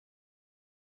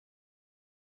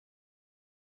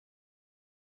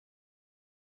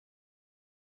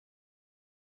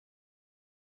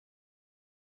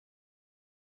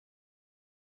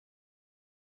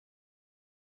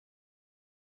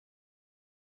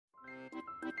Écoutez-moi,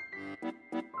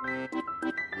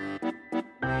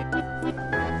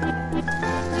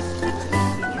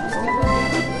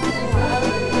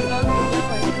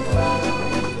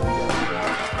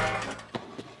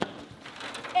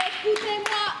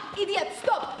 idiot,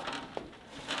 stop!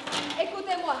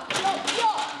 Écoutez-moi, yo!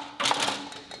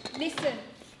 Listen,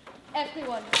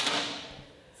 everyone.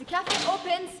 The cafe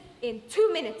opens in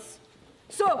 2 minutes.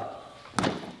 So,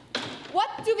 what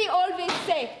do we always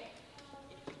say?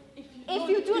 If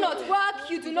you do not work,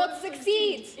 you do not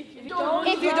succeed. If you don't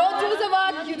do the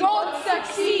work, you don't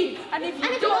succeed. And if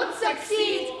you don't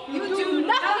succeed, you do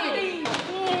nothing.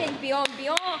 Bien.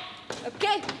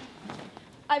 Okay.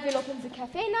 I will open the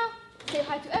cafe now, say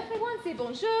hi to everyone, say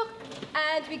bonjour,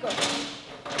 and we go.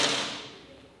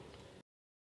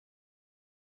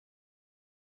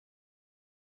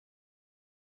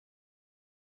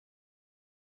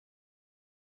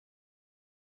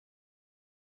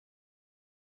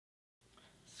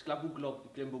 Sklabu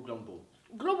glob, glimbo glombo.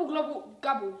 Globo globo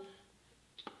gabo.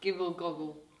 Gibble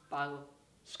gobble boggle.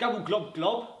 Skabu glob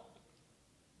glob.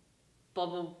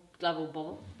 Bubble globble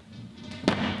bubble.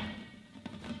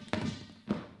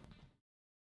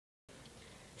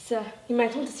 Sir, you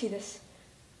might want to see this.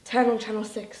 Turn on channel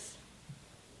 6.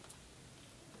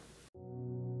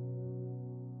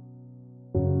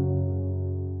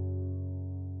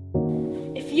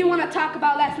 If you want to talk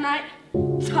about last night,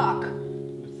 talk.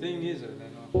 The thing is, Elena,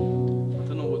 I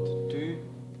don't know what to do,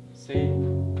 say,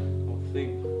 or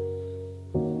think.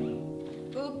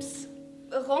 Oops,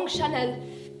 wrong channel.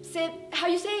 C'est, how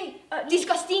you say?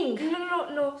 Disgusting.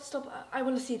 No, stop. I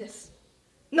want to see this.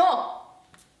 No.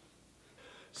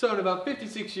 So in about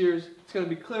 56 years, it's going to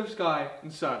be clear sky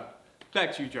and sun.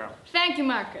 Back to you, Gerald. Thank you,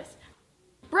 Marcus.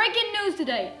 Breaking news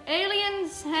today.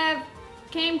 Aliens have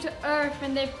came to Earth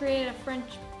and they've created a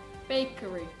French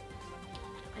bakery.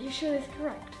 Are you sure that's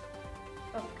correct?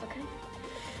 Oh, okay.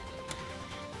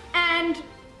 And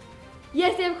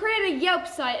yes, they've created a Yelp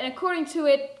site, and according to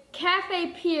it,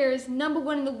 Cafe Piers,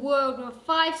 #1 in the world with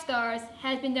 5 stars,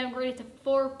 has been downgraded to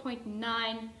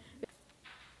 4.9.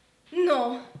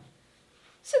 Non.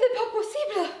 Ce n'est pas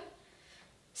possible.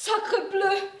 Sacre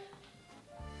bleu.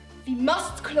 We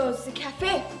must close the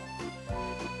cafe.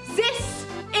 This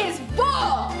is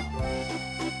war.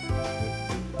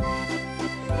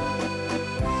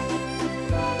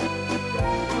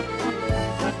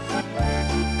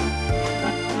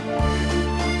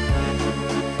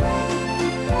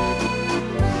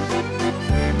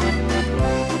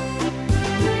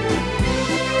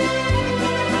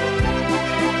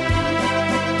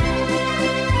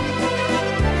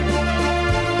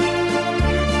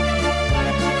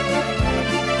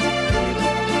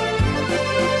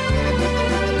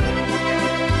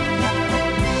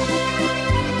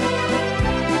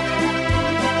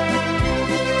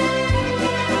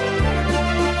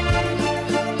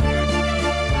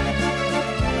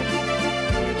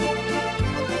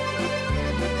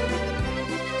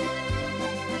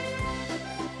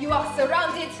 You are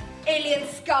surrounded, alien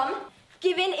scum.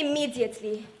 Give in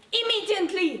immediately.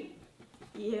 Immediately!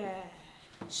 Yeah.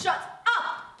 Shut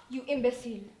up, you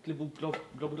imbecile. Glob glob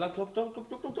glob glob glob glob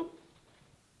glob glob glob.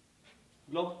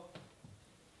 Glob.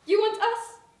 You want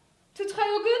us to try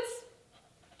your goods?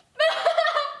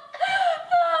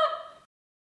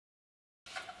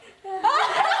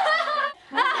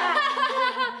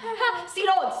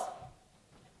 Silence!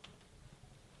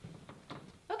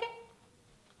 Okay.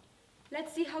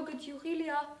 Let's see how good you really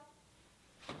are.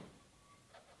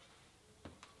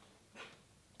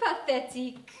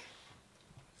 Pathetique.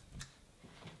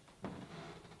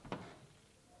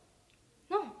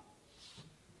 Non.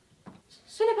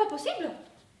 Ce n'est pas possible.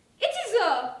 It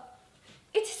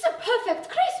is a perfect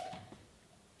crisp.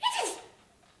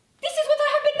 This is what I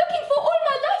have been looking for all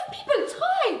my life. People,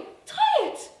 try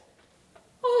it.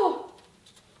 Oh.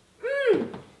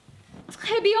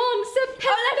 Très bien, c'est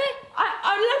parfait.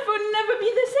 Our life will never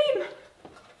be the same.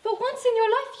 For once in your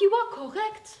life, you are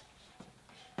correct.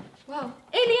 Wow.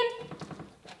 Alien,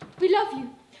 we love you.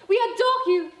 We adore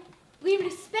you.